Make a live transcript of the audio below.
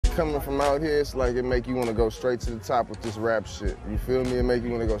coming from out here, it's like it make you want to go straight to the top with this rap shit. You feel me? It make you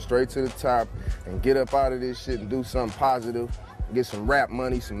want to go straight to the top and get up out of this shit and do something positive, get some rap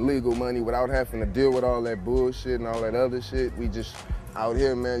money, some legal money without having to deal with all that bullshit and all that other shit. We just out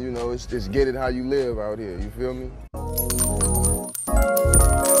here, man, you know, it's just get it how you live out here. You feel me?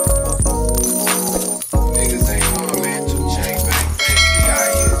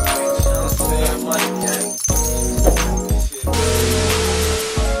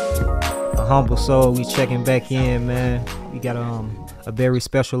 AHumbleSoul, we checking back in, man. We got a very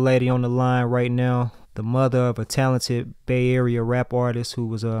special lady on the line right now, the mother of a talented Bay Area rap artist who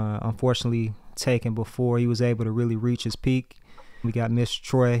was unfortunately taken before he was able to really reach his peak. We got Miss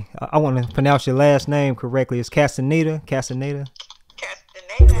Troy. I want to pronounce your last name correctly. It's Castaneda.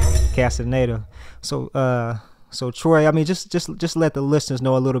 So Troy, I mean, just let the listeners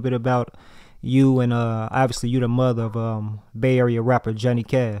know a little bit about you, and obviously you the mother of Bay Area rapper Johnny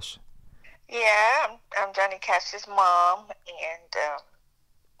Cash. Yeah, I'm Johnny Cash's mom, and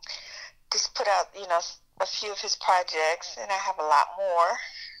just put out, you know, a few of his projects, and I have a lot more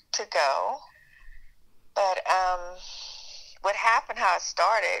to go. But what happened, how it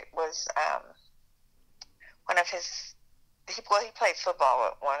started, was one of his, he played football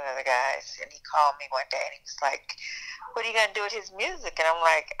with one of the guys, and he called me one day, and he was like, "What are you going to do with his music?" And I'm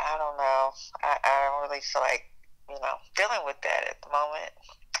like, "I don't know. I don't really feel like, you know, dealing with that at the moment."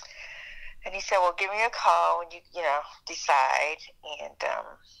 And he said, "Well, give me a call when you know, decide, and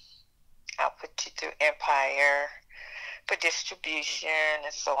I'll put you through Empire for distribution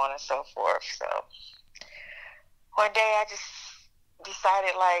and so on and so forth." So one day I just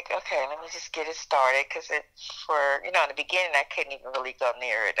decided, like, okay, let me just get it started, because you know, in the beginning I couldn't even really go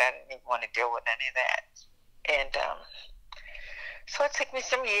near it. I didn't even want to deal with any of that. And so it took me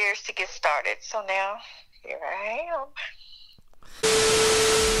some years to get started. So now here I am.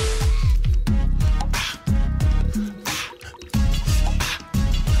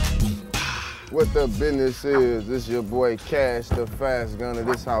 What the business is, this your boy Cash, the Fast Gunner.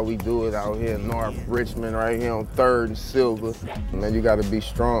 This how we do it out here in North Richmond, right here on 3rd and Silver. Man, you gotta be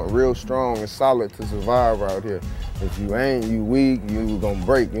strong, real strong and solid to survive out here. If you ain't, you weak, you gonna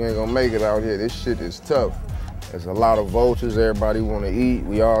break, you ain't gonna make it out here. This shit is tough. There's a lot of vultures, everybody wanna eat,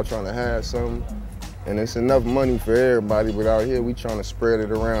 we all trying to have something. And it's enough money for everybody, but out here we trying to spread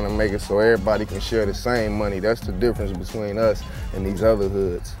it around and make it so everybody can share the same money. That's the difference between us and these other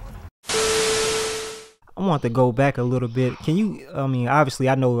hoods. I want to go back a little bit. Can you, I mean, obviously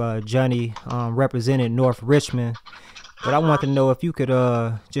I know Johnny represented North Richmond, but I want to know if you could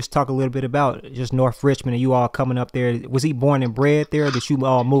just talk a little bit about just North Richmond and you all coming up there. Was he born and bred there? Did you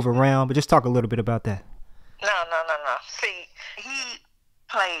all move around? But just talk a little bit about that. No. See, he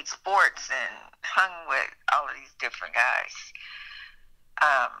played sports and hung with all of these different guys.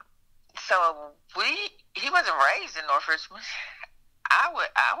 So he wasn't raised in North Richmond. I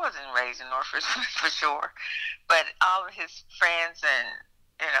wasn't raised in North Richmond for sure, but all of his friends, and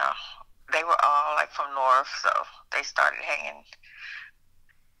you know, they were all like from North, so they started hanging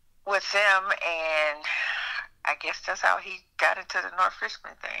with them, and I guess that's how he got into the North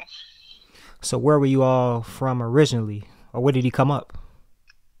Richmond thing. So where were you all from originally, or where did he come up?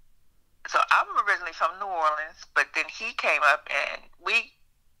 So I'm originally from New Orleans, but then he came up, and he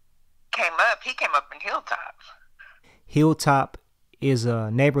came up in Hilltop. Hilltop is a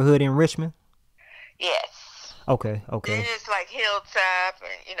neighborhood in Richmond? Yes. Okay. It's like Hilltop,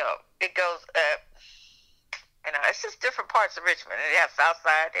 and you know, it goes up. You know, it's just different parts of Richmond. They have South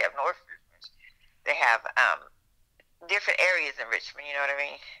Side, they have North Richmond, they have different areas in Richmond. You know what I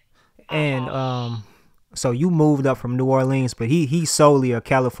mean? And so you moved up from New Orleans, but he's solely a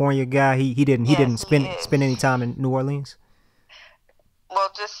California guy. He didn't spend any time in New Orleans.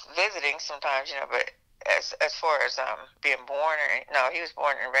 Well, just visiting sometimes, you know, but. As far as being born, no, he was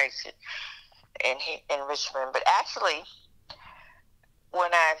born and raised in Richmond. But actually,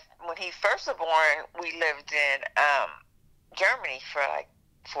 when he first was born, we lived in Germany for like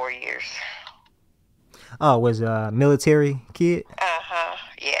 4 years. Oh, was a military kid?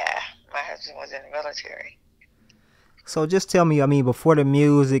 Yeah, my husband was in the military. So just tell me, I mean, before the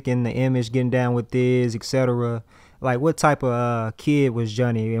music and the image, getting down with this, etc., like what type of kid was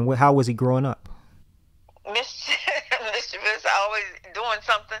Johnny, and how was he growing up? Mischievous, always doing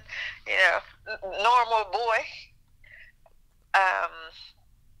something, you know, normal boy.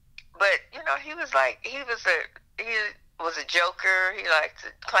 But you know, he was a joker. He liked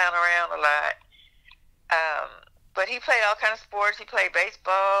to clown around a lot. But he played all kinds of sports. He played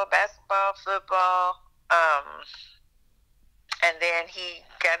baseball, basketball, football. And then he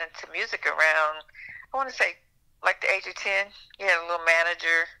got into music around, I want to say, like the age of 10. He had a little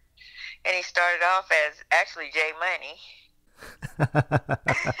manager And he started off as actually J Money.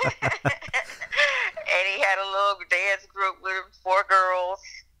 And he had a little dance group with him, 4 girls.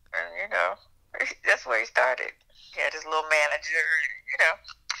 And, you know, that's where he started. He had his little manager, and, you know,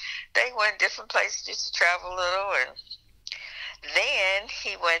 they went different places just to travel a little. And then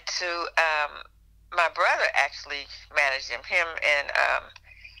he went to, my brother actually managed him. Him and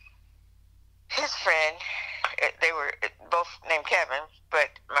his friend, they were both named Kevin, but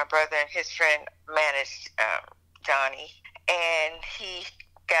my brother and his friend managed Johnny. And he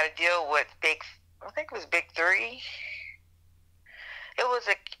got a deal with I think it was Big 3. It was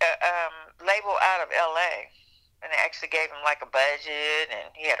a label out of L.A., and they actually gave him like a budget, and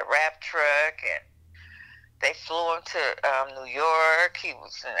he had a rap truck, and they flew him to New York. He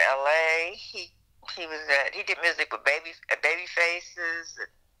was in L.A. He did music with Baby Faces,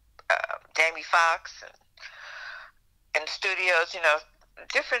 Jamie Foxx, and in the studios, you know,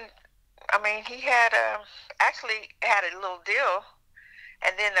 different. I mean, he had actually had a little deal,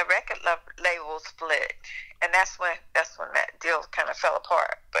 and then the record label split, and that's when that deal kind of fell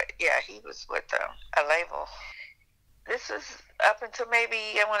apart. But yeah, he was with a label. This was up until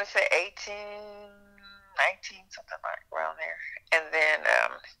maybe, I want to say 18, 19, something like around there, and then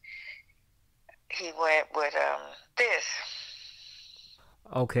he went with this.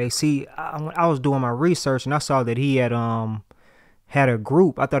 Okay, see, I was doing my research and I saw that he had had a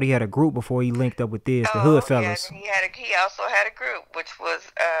group. I thought he had a group before he linked up with this, the Hood Fellas. Yeah, he also had a group, which was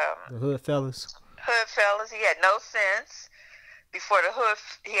the Hood Fellas. Hood Fellas. He had No Sense. Before the Hood,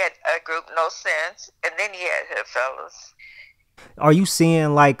 he had a group, No Sense, and then he had Hood Fellas. Are you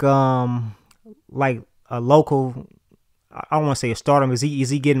seeing like a local? I don't want to say a stardom. Is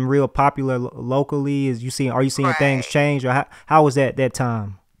he getting real popular locally? Are you seeing things change, or how was that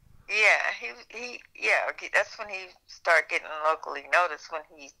time? Yeah, that's when he started getting locally noticed, when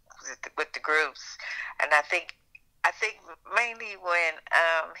he was with the groups. And I think mainly when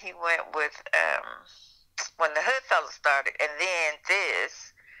he went with when the Hood Fellas started, and then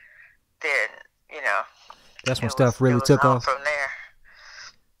you know, that's when stuff really took off from there.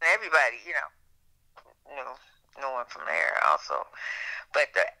 And everybody, you know, knew him from there also.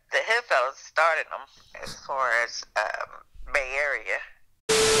 But the Hood Fellas started them as far as Bay Area.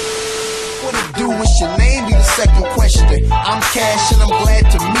 What it do? What's your name? Be the second question. I'm Cash and I'm glad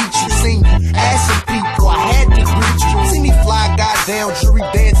to meet you. Seen you asking people, I had to greet you. See me fly goddamn jury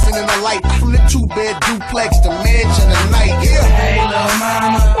dancing in the light, from the 2-bed duplex to mansion at night. Yeah. Hey, little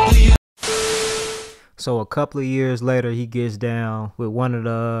mama. So a couple of years later, he gets down with one of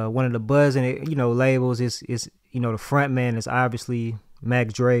the buzzing, you know, labels. Is you know, the front man is obviously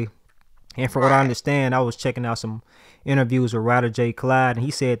Mac Dre. And from what I understand, I was checking out some interviews with Ryder J. Clyde, and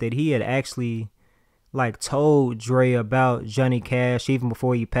he said that he had actually like told Dre about Johnny Cash even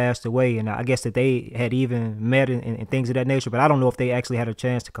before he passed away, and I guess that they had even met and things of that nature. But I don't know if they actually had a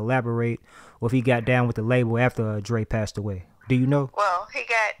chance to collaborate, or if he got down with the label after Dre passed away. Do you know? Well,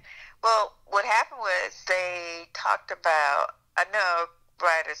 what happened was they talked about, I know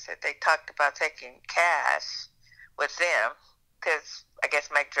Ryder said they talked about taking Cash with them, because I guess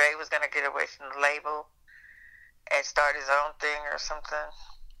Mac Dre was going to get away from the label and start his own thing or something,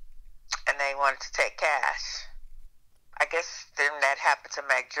 and they wanted to take Cash. I guess then that happened to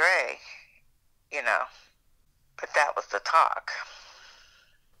Mac Dre, you know, but that was the talk.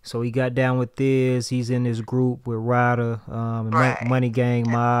 So he got down with this. He's in this group with Ryder, Money Gang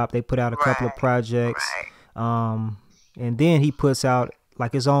Mob. They put out a couple of projects, and then he puts out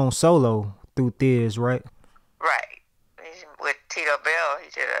like his own solo through Thiz, right? Right. With Tito Bell,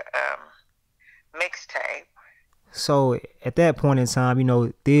 he did a mixtape. So at that point in time, you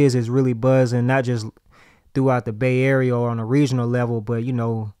know, Thiz is really buzzing, not just throughout the Bay Area or on a regional level, but, you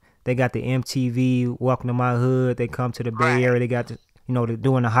know, they got the MTV Welcome to My Hood. They come to the Bay Area. They got the, you know, they're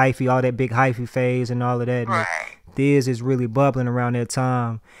doing the hyphy, all that big hyphy phase and all of that. Right. Thiz is really bubbling around that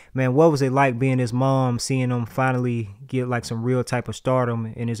time. Man, what was it like being his mom, seeing him finally get like some real type of stardom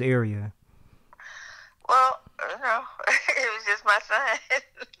in his area? Well, you know, it was just my son.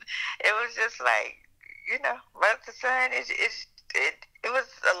 It was just like, you know, my son it was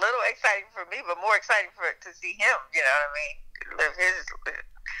a little exciting for me, but more exciting to see him, you know what I mean, live his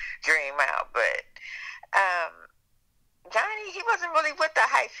dream out. But Johnny, he wasn't really with the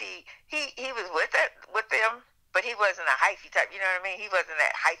hyphy. He was with them, but he wasn't a hyphy type, you know what I mean? He wasn't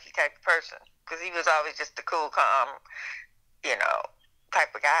that hyphy type of person, because he was always just the cool, calm, you know,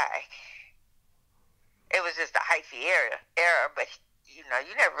 type of guy. It was just a hyphy era, but, you know,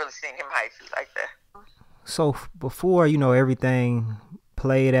 you never really seen him hyphy like that. So before, you know, everything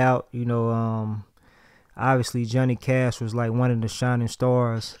played out, you know, obviously Johnny Cash was like one of the shining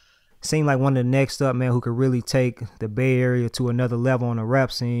stars seemed like one of the next up, man, who could really take the Bay Area to another level on the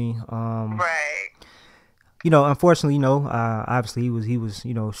rap scene. Right. You know, unfortunately, you know, obviously he was,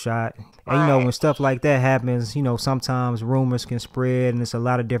 you know, shot. And, you know, when stuff like that happens, you know, sometimes rumors can spread and it's a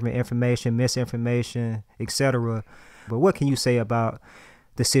lot of different information, misinformation, etc. But what can you say about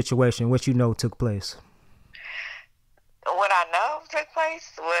the situation, what you know took place? What I know took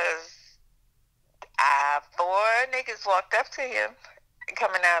place was 4 niggas walked up to him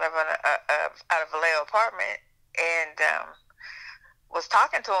coming out of out of Vallejo apartment and was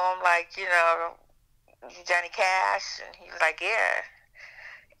talking to him like, you know, Johnny Cash, and he was like, yeah,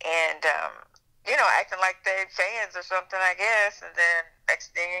 and you know, acting like they fans or something, I guess. And then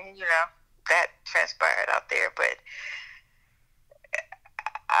next thing, you know, that transpired out there. But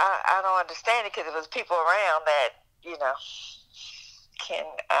I don't understand it because it was people around that, you know, can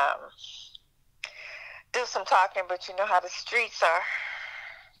do some talking, but you know how the streets are.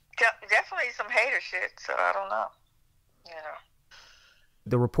 Definitely some hater shit, so I don't know, you know.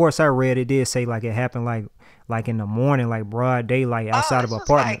 The reports I read, it did say like it happened like in the morning, like broad daylight outside of an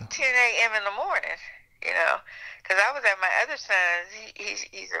apartment. Like 10 a.m. in the morning, you know, because I was at my other son's.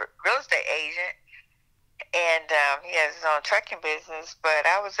 He's a real estate agent, and he has his own trucking business. But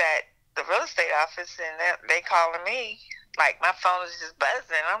I was at the real estate office, and they calling me. Like, my phone is just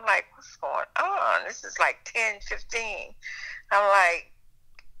buzzing. I'm like, what's going on? This is like 10:15. I'm like,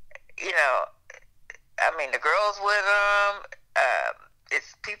 you know, I mean, the girls with them.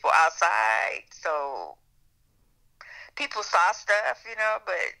 It's people outside, so people saw stuff, you know,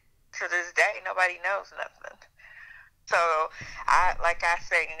 but to this day, nobody knows nothing. So, like I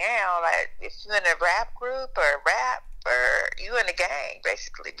say now, like, if you're in a rap group or you in a gang,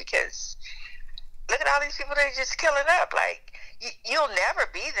 basically, because look at all these people that are just killing up. Like, you'll never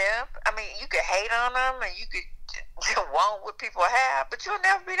be them. I mean, you could hate on them and you could want what people have, but you'll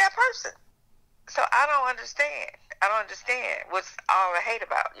never be that person. So I don't understand what's all the hate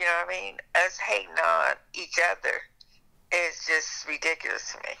about. You know what I mean? Us hating on each other is just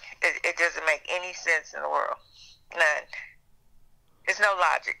ridiculous to me. It doesn't make any sense in the world. None. There's no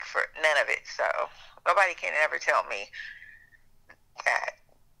logic for none of it. So nobody can ever tell me that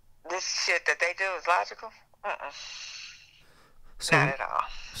this shit that they do is logical. So, not at all.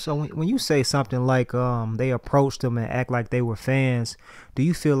 So when you say something like they approached him and act like they were fans, do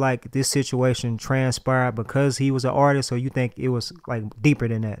you feel like this situation transpired because he was an artist, or you think it was like deeper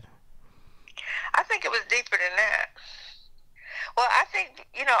than that? I think it was deeper than that. Well, I think,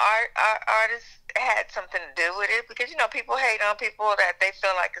 you know, our artists had something to do with it because, you know, people hate on people that they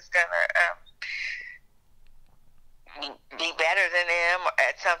feel like it's gonna be better than them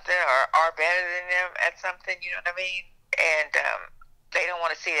at something, or are better than them at something. You know what I mean? And they don't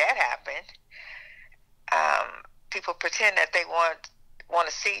want to see that happen. People pretend that they want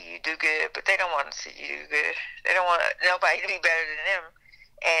to see you do good, but they don't want to see you do good. They don't want nobody to be better than them.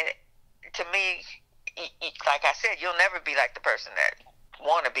 And to me, like I said, you'll never be like the person that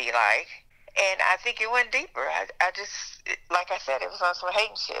want to be like. And I think it went deeper. I just, like I said, it was on some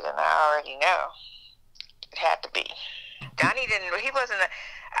hating shit, and I already know it had to be. Donnie he wasn't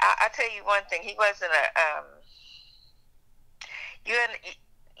I'll tell you one thing, he wasn't you're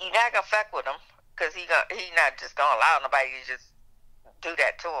not gonna fuck with him because he's not just gonna allow nobody to just do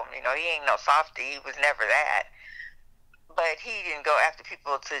that to him. You know, he ain't no softy. He was never that. But he didn't go after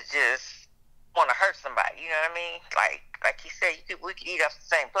people to just want to hurt somebody. You know what I mean? Like he said, we could eat off the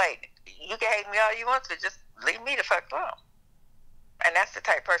same plate. You can hate me all you want to, just leave me the fuck alone. And that's the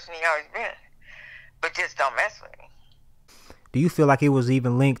type of person he always been. But just don't mess with me. Do you feel like it was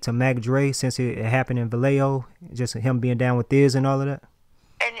even linked to Mac Dre since it happened in Vallejo, just him being down with Thiz and all of that?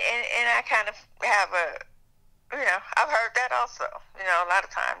 And I kind of have you know, I've heard that also, you know, a lot of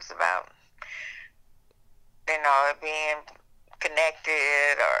times about, you know, it being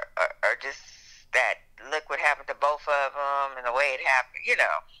connected or just that look what happened to both of them and the way it happened, you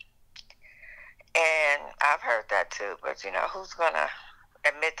know. And I've heard that too, but, you know, who's going to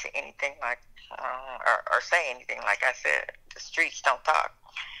admit to anything like, or say anything? Like I said, the streets don't talk.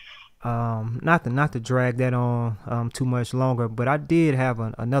 Not to drag that on too much longer, but I did have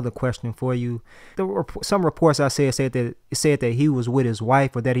another question for you. Some reports I said that he was with his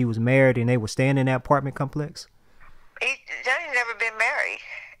wife, or that he was married and they were staying in that apartment complex. Johnny's never been married,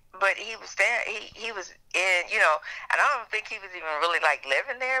 but he was staying. He was in, you know, and I don't think he was even really like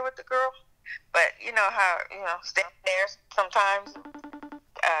living there with the girl. But you know how, you know, staying there sometimes,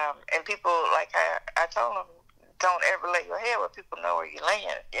 and people, like I told him, don't ever lay your head where people know where you're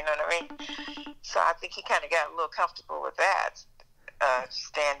laying. You know what I mean? So I think he kind of got a little comfortable with that,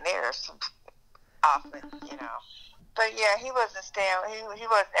 staying there often, you know. But yeah, he wasn't staying. He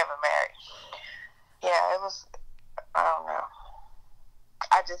wasn't ever married. Yeah, it was. I don't know.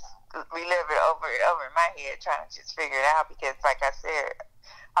 I just relive it over in my head, trying to just figure it out, because, like I said,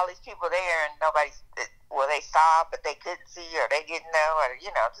 all these people there and nobody. Well, they saw, but they couldn't see, or they didn't know, or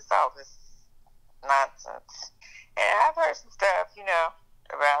just all this nonsense. And I've heard some stuff,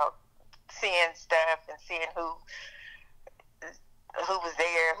 about seeing stuff and seeing who was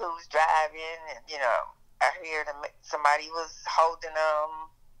there, who was driving, and I hear somebody was holding them,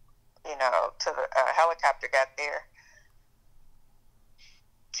 till the helicopter got there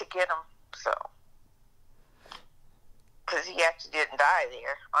to get him. So, because he actually didn't die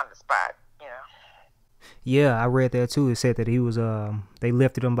there on the spot, Yeah, I read that too. It said that he was they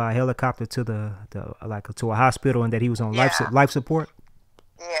lifted him by helicopter to to a hospital, and that he was on life support.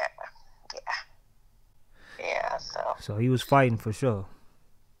 Yeah. So he was fighting for sure.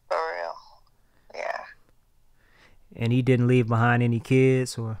 For real. Yeah. And he didn't leave behind any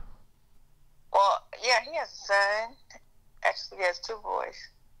kids, or? Well, yeah, he has a son. Actually, he has 2 boys.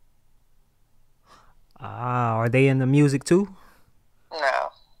 Ah, are they in the music too?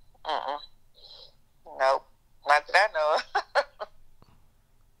 No. Nope. Not that I know of.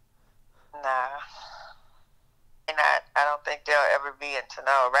 Nah. And I don't think they'll ever be into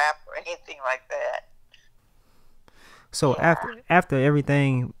no rap or anything like that. So after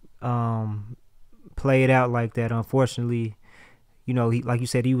everything played out like that, unfortunately, he, like you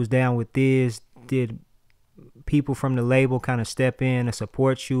said, he was down with this. Did people from the label kind of step in and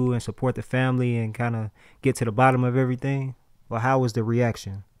support you and support the family and kind of get to the bottom of everything? Or how was the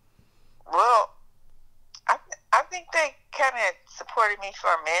reaction? Well, I think they kind of supported me for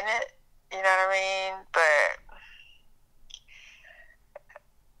a minute, you know what I mean? But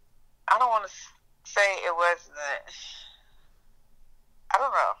I don't want to say it wasn't. I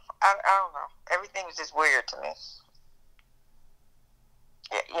don't know. I don't know. Everything was just weird to me.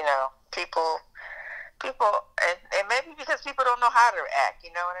 Yeah, people, and maybe because people don't know how to act,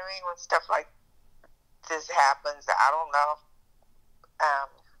 you know what I mean? When stuff like this happens, I don't know.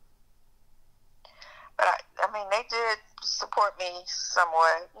 But I mean, they did support me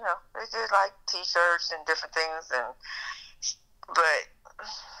somewhat. They did like T-shirts and different things, but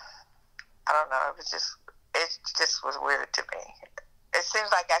I don't know. It just was weird to me. It seems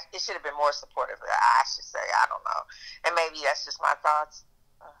like it should have been more supportive. I should say. I don't know, and maybe that's just my thoughts.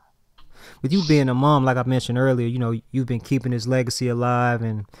 With you being a mom, like I mentioned earlier, you've been keeping his legacy alive,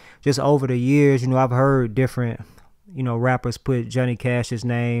 and just over the years, I've heard different, rappers put Johnny Cash's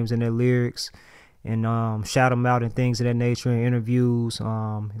names in their lyrics and shout him out and things of that nature in interviews.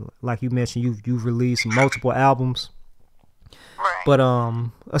 Like you mentioned, you've released multiple albums. Right. But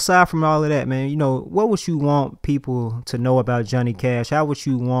aside from all of that, man, what would you want people to know about Johnny Cash? How would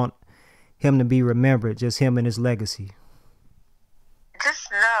you want him to be remembered? Just him and his legacy.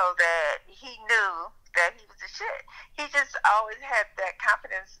 Just know that he knew that he was the shit. He just always had that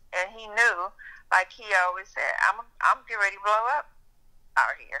confidence, and he knew, like he always said, I'm getting ready to blow up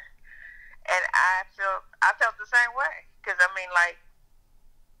out here. And I felt the same way, because I mean, like,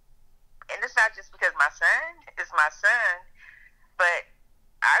 and it's not just because my son is my son, but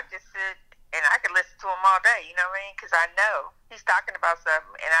I just sit and I could listen to him all day, you know what I mean? Because I know he's talking about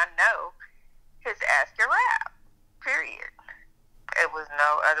something, and I know his ass can rap, period. It was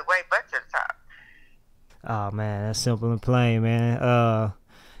no other way but to the top. Oh man, that's simple and plain, man.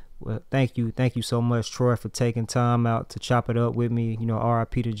 Well, thank you so much, Troy, for taking time out to chop it up with me.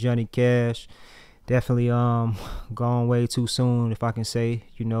 R.I.P. to Johnny Cash. Definitely gone way too soon, if I can say.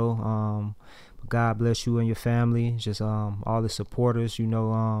 God bless you and your family. Just all the supporters.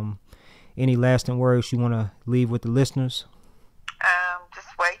 Any lasting words you want to leave with the listeners? Just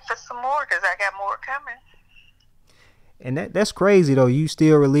wait for some more, because I got more coming. And that's crazy, though. You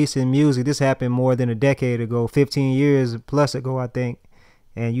still releasing music. This happened more than a decade ago, 15 years plus ago, I think.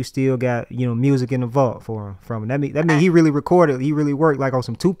 And you still got, music in the vault from him. That mean he really recorded. He really worked like on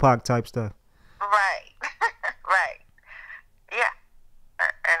some Tupac type stuff. Right. Right. Yeah.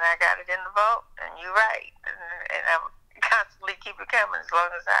 And I got it in the vault, and you're right. And I'm constantly keep it coming as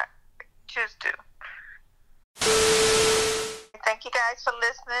long as I choose to. Thank you guys for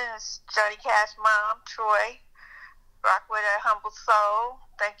listening. It's Johnny Cash mom, Troy. Rock with AHumbleSoul.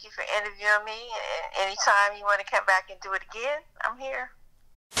 Thank you for interviewing me. And anytime you want to come back and do it again, I'm here.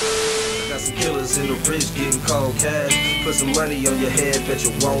 Got some killers in the rich getting cold cash. Put some money on your head, bet you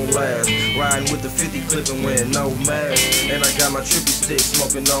won't last. Riding with the 50 clip and wearing no mask. And I got my trippy stick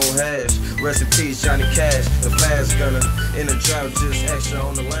smoking no hash. Rest in peace, Johnny Cash, the fast gunner. In the drought, just extra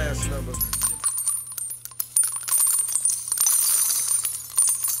on the last number.